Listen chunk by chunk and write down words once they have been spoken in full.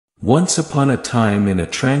Once upon a time, in a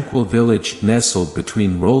tranquil village nestled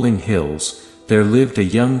between rolling hills, there lived a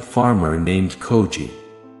young farmer named Koji.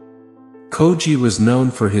 Koji was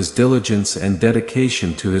known for his diligence and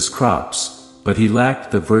dedication to his crops, but he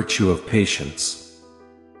lacked the virtue of patience.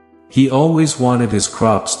 He always wanted his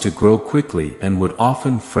crops to grow quickly and would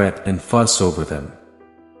often fret and fuss over them.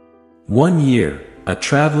 One year, a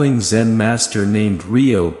traveling Zen master named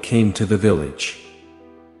Ryo came to the village.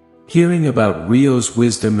 Hearing about Ryo's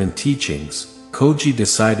wisdom and teachings, Koji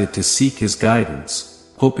decided to seek his guidance,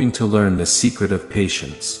 hoping to learn the secret of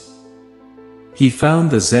patience. He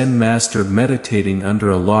found the Zen master meditating under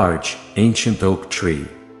a large, ancient oak tree.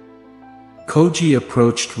 Koji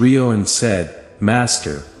approached Ryo and said,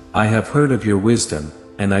 "Master, I have heard of your wisdom,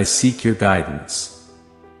 and I seek your guidance.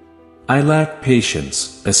 I lack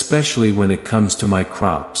patience, especially when it comes to my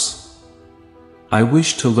crops. I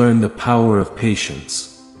wish to learn the power of patience.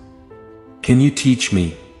 Can you teach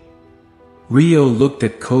me?" Ryo looked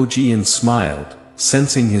at Koji and smiled,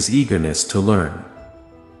 sensing his eagerness to learn.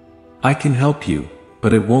 "I can help you,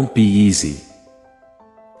 but it won't be easy.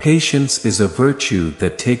 Patience is a virtue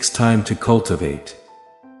that takes time to cultivate.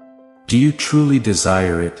 Do you truly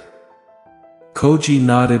desire it?" Koji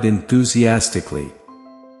nodded enthusiastically.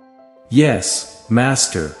 "Yes,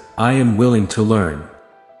 Master, I am willing to learn."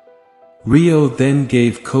 Ryo then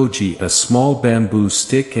gave Koji a small bamboo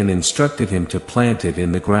stick and instructed him to plant it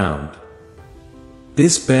in the ground.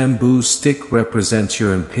 "This bamboo stick represents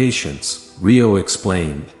your impatience," Ryo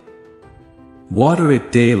explained. "Water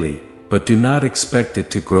it daily, but do not expect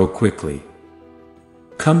it to grow quickly.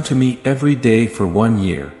 Come to me every day for 1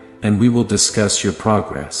 year, and we will discuss your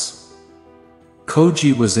progress."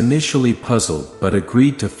 Koji was initially puzzled but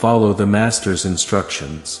agreed to follow the master's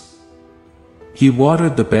instructions. He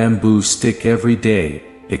watered the bamboo stick every day,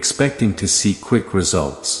 expecting to see quick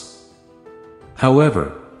results.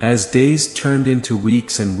 However, as days turned into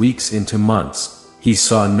weeks and weeks into months, he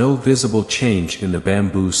saw no visible change in the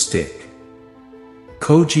bamboo stick.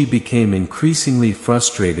 Koji became increasingly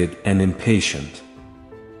frustrated and impatient.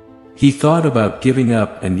 He thought about giving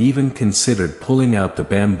up and even considered pulling out the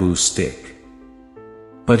bamboo stick.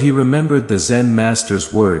 But he remembered the Zen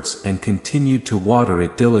master's words and continued to water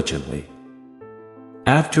it diligently.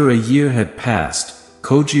 After a year had passed,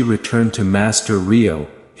 Koji returned to Master Ryo,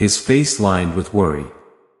 his face lined with worry.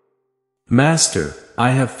 "Master, I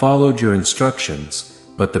have followed your instructions,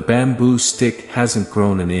 but the bamboo stick hasn't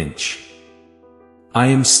grown an inch. I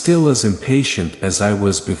am still as impatient as I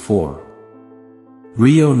was before."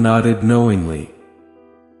 Ryo nodded knowingly.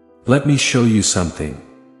 "Let me show you something."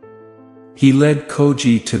 He led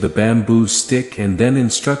Koji to the bamboo stick and then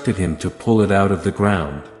instructed him to pull it out of the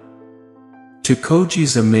ground. To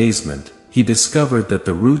Koji's amazement, he discovered that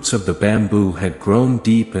the roots of the bamboo had grown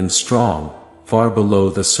deep and strong, far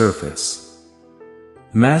below the surface.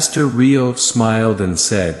 Master Ryo smiled and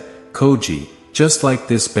said, "Koji, just like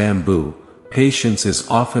this bamboo, patience is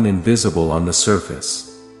often invisible on the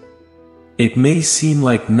surface. It may seem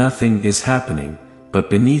like nothing is happening, but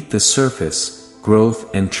beneath the surface, growth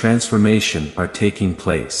and transformation are taking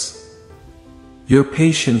place. Your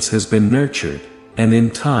patience has been nurtured, and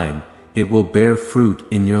in time, it will bear fruit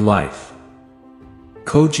in your life."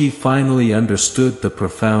 Koji finally understood the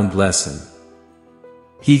profound lesson.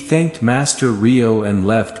 He thanked Master Ryo and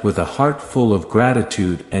left with a heart full of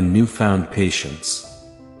gratitude and newfound patience.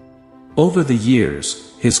 Over the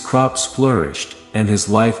years, his crops flourished, and his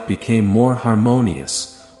life became more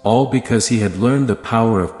harmonious, all because he had learned the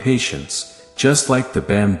power of patience, just like the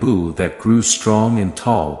bamboo that grew strong and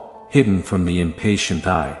tall, hidden from the impatient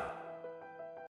eye.